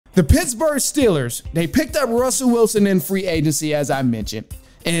The Pittsburgh Steelers, they picked up Russell Wilson in free agency, as I mentioned.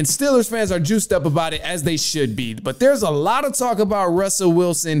 And Steelers fans are juiced up about it, as they should be. But there's a lot of talk about Russell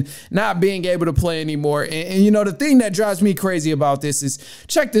Wilson not being able to play anymore. And you know, the thing that drives me crazy about this is,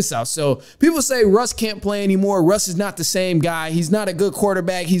 check this out. So people say Russ can't play anymore. Russ is not the same guy. He's not a good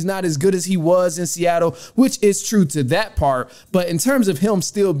quarterback. He's not as good as he was in Seattle, which is true to that part. But in terms of him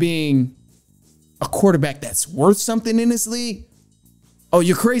still being a quarterback that's worth something in this league, oh,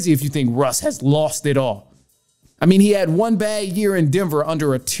 you're crazy if you think Russ has lost it all. I mean, he had one bad year in Denver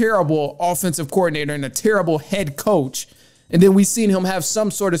under a terrible offensive coordinator and a terrible head coach. And then we seen him have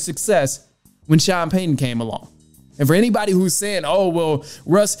some sort of success when Sean Payton came along. And for anybody who's saying, oh, well,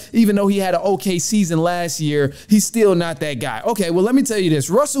 Russ, even though he had an okay season last year, he's still not that guy. Okay, well, let me tell you this.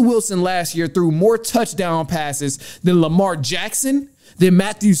 Russell Wilson last year threw more touchdown passes than Lamar Jackson, than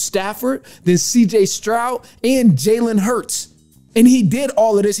Matthew Stafford, than CJ Stroud, and Jalen Hurts. And he did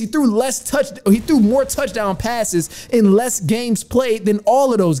all of this. He threw more touchdown passes in less games played than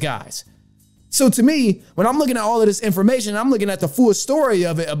all of those guys. So to me, when I'm looking at all of this information, I'm looking at the full story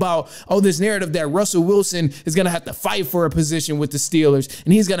of it about, oh, this narrative that Russell Wilson is going to have to fight for a position with the Steelers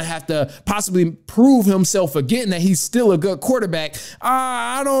and he's going to have to possibly prove himself again that he's still a good quarterback.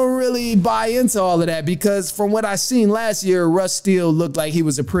 I don't really buy into all of that, because from what I seen last year, Russ still looked like he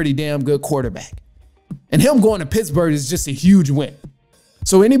was a pretty damn good quarterback. And him going to Pittsburgh is just a huge win.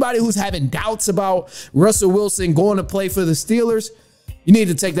 So anybody who's having doubts about Russell Wilson going to play for the Steelers, you need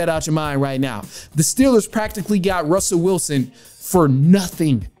to take that out your mind right now. The Steelers practically got Russell Wilson for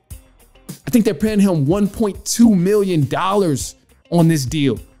nothing. I think they're paying him $1.2 million on this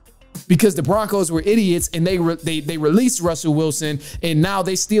deal, because the Broncos were idiots and they released Russell Wilson, and now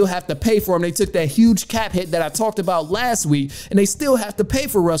they still have to pay for him. They took that huge cap hit that I talked about last week, and they still have to pay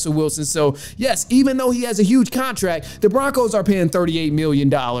for Russell Wilson. So yes, even though he has a huge contract, the Broncos are paying $38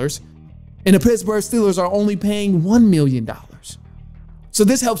 million and the Pittsburgh Steelers are only paying $1 million. So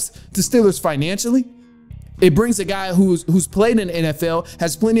this helps the Steelers financially. It brings a guy who's played in the NFL,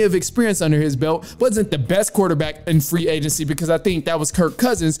 has plenty of experience under his belt, wasn't the best quarterback in free agency, because I think that was Kirk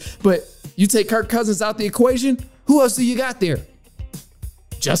Cousins. But you take Kirk Cousins out the equation, who else do you got there?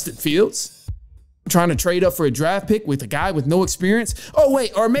 Justin Fields? Trying to trade up for a draft pick with a guy with no experience? Oh,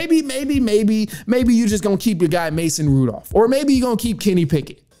 wait, or maybe you're just going to keep your guy Mason Rudolph. Or maybe you're going to keep Kenny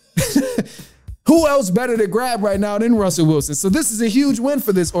Pickett. Who else better to grab right now than Russell Wilson? So this is a huge win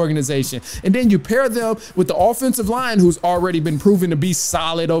for this organization. And then you pair them with the offensive line, who's already been proven to be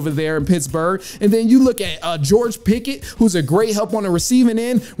solid over there in Pittsburgh. And then you look at George Pickett, who's a great help on the receiving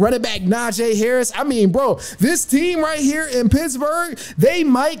end, running back Najee Harris. I mean, bro, this team right here in Pittsburgh, they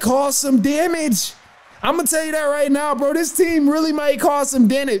might cause some damage. I'm going to tell you that right now, bro. This team really might cause some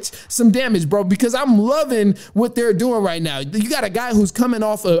damage, bro, because I'm loving what they're doing right now. You got a guy who's coming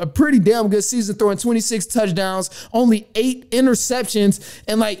off a pretty damn good season, throwing 26 touchdowns, only 8 interceptions.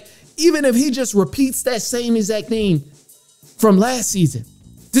 And like, even if he just repeats that same exact thing from last season,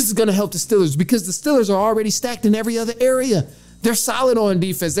 this is going to help the Steelers, because the Steelers are already stacked in every other area. They're solid on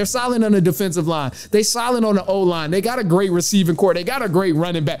defense. They're solid on the defensive line. They're solid on the O-line. They got a great receiving core. They got a great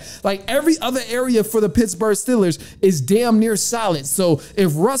running back. Like, every other area for the Pittsburgh Steelers is damn near solid. So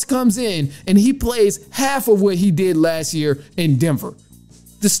if Russ comes in and he plays half of what he did last year in Denver,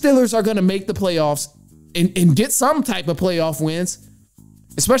 the Steelers are going to make the playoffs and get some type of playoff wins,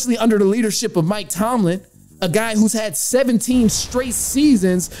 especially under the leadership of Mike Tomlin, a guy who's had 17 straight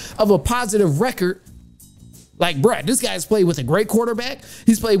seasons of a positive record. Like, bruh, this guy's played with a great quarterback.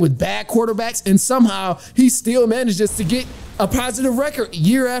 He's played with bad quarterbacks, and somehow he still manages to get a positive record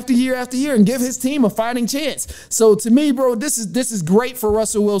year after year after year and give his team a fighting chance. So to me, bro, this is great for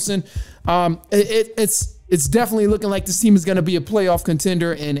Russell Wilson. It's definitely looking like this team is going to be a playoff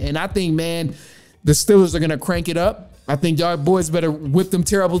contender, and I think, man, the Steelers are going to crank it up. I think y'all boys better whip them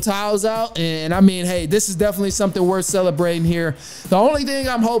terrible towels out. And I mean, hey, this is definitely something worth celebrating here. The only thing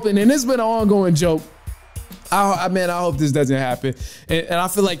I'm hoping, and it's been an ongoing joke, I hope this doesn't happen. And I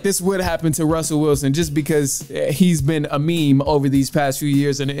feel like this would happen to Russell Wilson, just because he's been a meme over these past few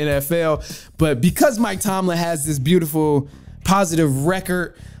years in the NFL. But because Mike Tomlin has this beautiful positive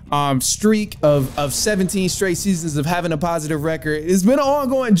record streak of 17 straight seasons of having a positive record, it's been an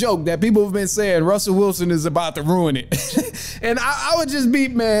ongoing joke that people have been saying Russell Wilson is about to ruin it. And I would just be,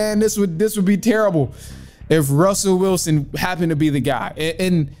 man, this would be terrible if Russell Wilson happened to be the guy.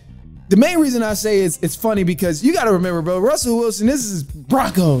 And the main reason I say it's funny because you got to remember, bro, Russell Wilson, this is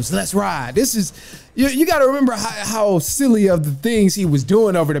Broncos, let's ride. This is, you got to remember how silly of the things he was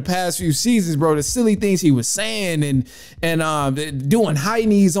doing over the past few seasons, bro. The silly things he was saying and doing high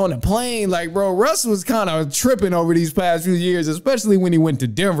knees on the plane. Like, bro, Russ was kind of tripping over these past few years, especially when he went to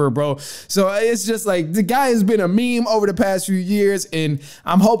Denver, bro. So it's just like the guy has been a meme over the past few years, and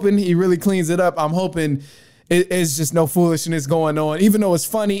I'm hoping he really cleans it up. I'm hoping it's just no foolishness going on. Even though it's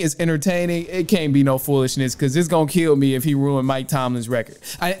funny, it's entertaining, it can't be no foolishness because it's going to kill me if he ruined Mike Tomlin's record.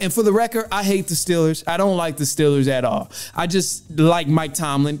 And for the record, I hate the Steelers. I don't like the Steelers at all. I just like Mike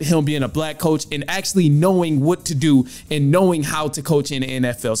Tomlin, him being a black coach and actually knowing what to do and knowing how to coach in the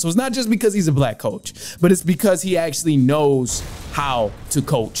NFL. So it's not just because he's a black coach, but it's because he actually knows how to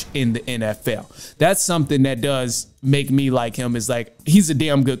coach in the NFL. That's something that does make me like him, is like, he's a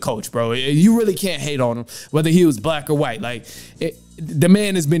damn good coach, bro. You really can't hate on him, whether he was black or white. Like, the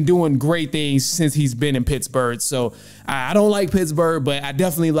man has been doing great things since he's been in Pittsburgh. So I don't like Pittsburgh, but I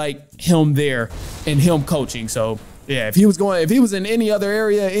definitely like him there and him coaching. So yeah, if he was in any other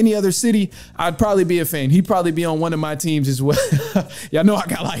area, any other city, I'd probably be a fan. He'd probably be on one of my teams as well. Y'all know I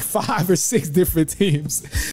got like 5 or 6 different teams.